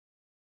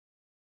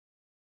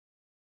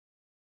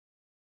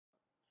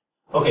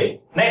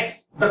Okay,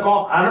 next,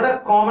 another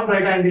common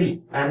right angle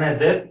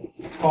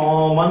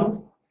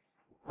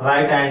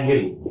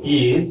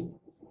is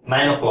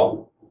 9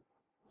 o'clock.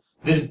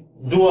 This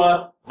two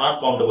are not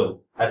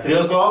countable. At 3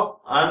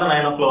 o'clock and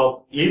 9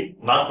 o'clock is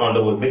not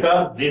countable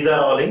because these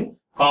are all in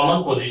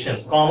common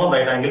positions, common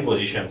right angle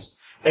positions.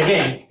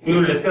 Again, we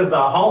will discuss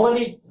how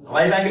many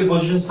right angle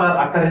positions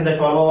are occur in the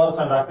 12 hours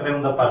and occur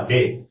in the per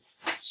day.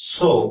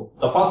 So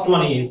the first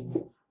one is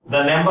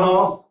the number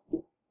of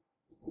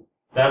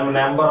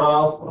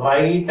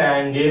right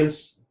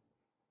angles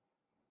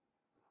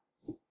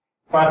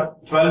per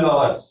 12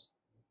 hours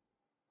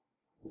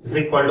is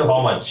equal to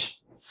how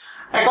much?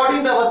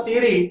 According to our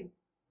theory,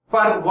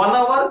 per 1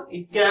 hour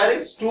it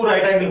carries 2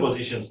 right angle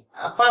positions.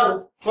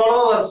 Per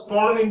 12 hours,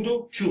 12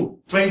 into 2,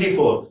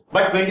 24.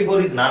 But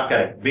 24 is not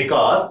correct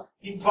because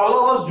in 12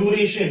 hours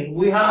duration,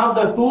 we have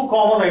the 2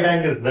 common right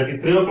angles, that is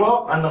 3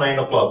 o'clock and 9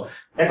 o'clock.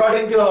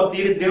 According to our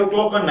theory, 3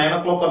 o'clock and 9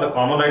 o'clock are the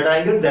common right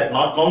angles, that are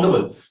not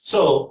countable.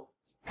 So,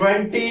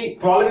 12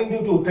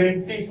 into 2,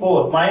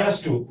 24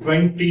 minus 2,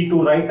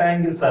 22 right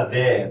angles are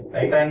there.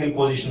 Right angle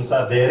positions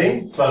are there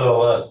in 12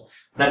 hours.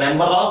 The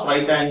number of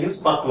right angles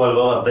per 12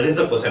 hours, that is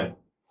the question.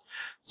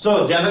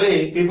 So,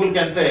 generally, people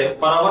can say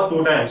per hour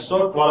 2 times.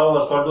 So, 12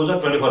 hours, 12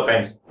 are 24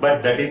 times.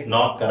 But that is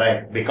not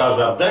correct. Because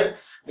of that,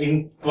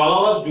 in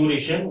 12 hours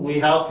duration, we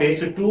have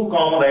faced 2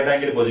 common right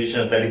angle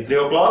positions, that is 3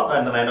 o'clock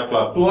and 9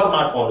 o'clock. 2 are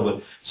not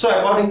countable. So,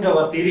 according to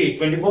our theory,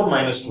 24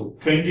 minus 2,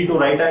 22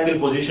 right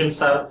angle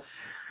positions are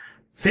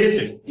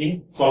faced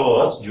in 12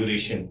 hours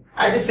duration.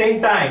 At the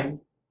same time,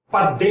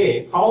 per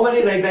day, how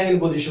many right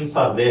angle positions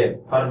are there?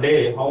 Per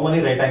day, how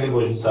many right angle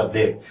positions are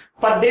there?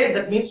 Per day,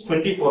 that means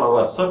 24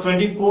 hours. So,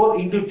 24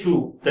 into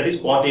 2, that is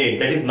 48.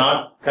 That is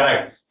not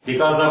correct.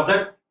 Because of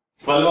that,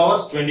 12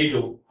 hours,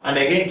 22. And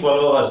again,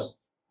 12 hours,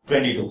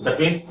 22. That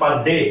means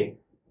per day,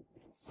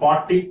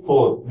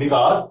 44.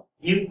 Because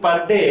in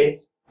per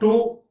day,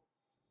 2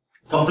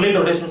 complete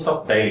rotations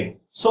of dialing.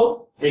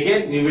 So,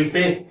 again, we will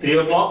face 3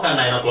 o'clock and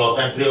 9 o'clock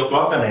and 3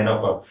 o'clock and 9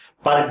 o'clock.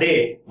 Per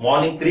day,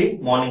 morning 3,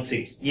 morning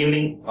 6,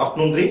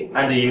 afternoon 3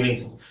 and the evening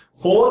 6.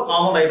 4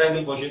 common right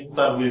angle positions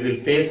we will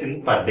face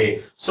in per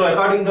day. So,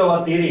 according to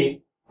our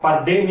theory,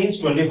 per day means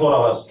 24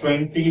 hours.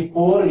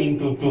 24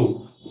 into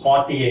 2,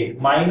 48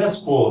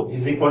 minus 4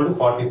 is equal to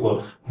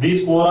 44.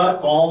 These 4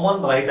 are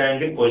common right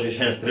angle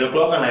positions. 3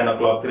 o'clock and 9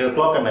 o'clock, 3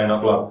 o'clock and 9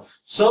 o'clock.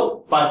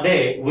 So, per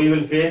day, we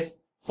will face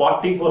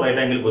 44 right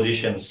angle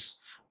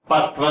positions.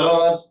 Per 12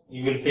 hours,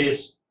 you will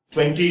face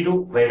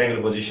 22 right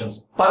angle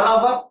positions. Per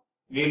hour,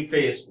 we will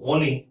face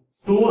only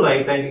 2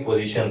 right angle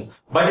positions.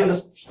 But in the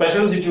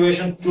special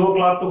situation, 2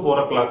 o'clock to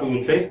 4 o'clock, we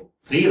will face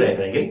 3 right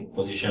angle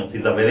positions.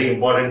 Is a very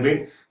important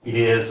bit. It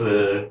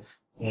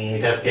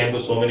has came to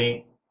so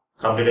many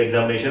competitive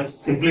examinations.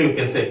 Simply, you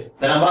can say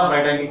the number of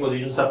right angle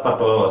positions are per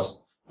 12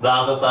 hours. The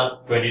answers are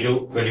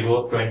 22,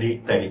 24, 20,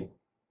 30.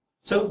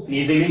 So,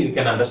 easily you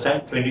can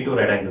understand 22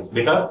 right angles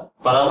because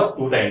per hour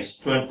 2 times,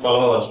 12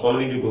 hours,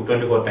 12 into 2,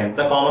 24 times.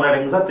 The common right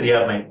angles are 3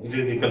 or 9, which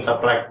is you can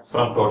subtract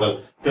from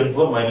total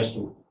 24 minus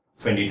 2,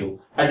 22.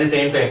 At the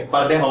same time,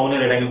 per day how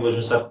many right angle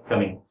positions are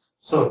coming?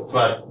 So,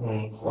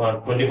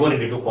 24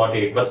 into 2,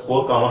 48, but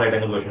 4 common right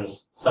angle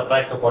positions.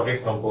 Subtract the 48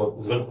 from 4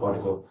 is equal to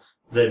 44.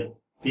 The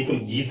people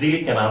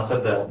easily can answer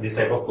this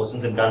type of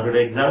questions in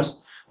competitive exams.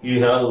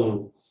 You have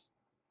a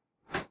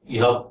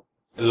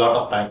lot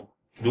of time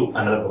to do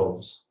another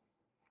problems.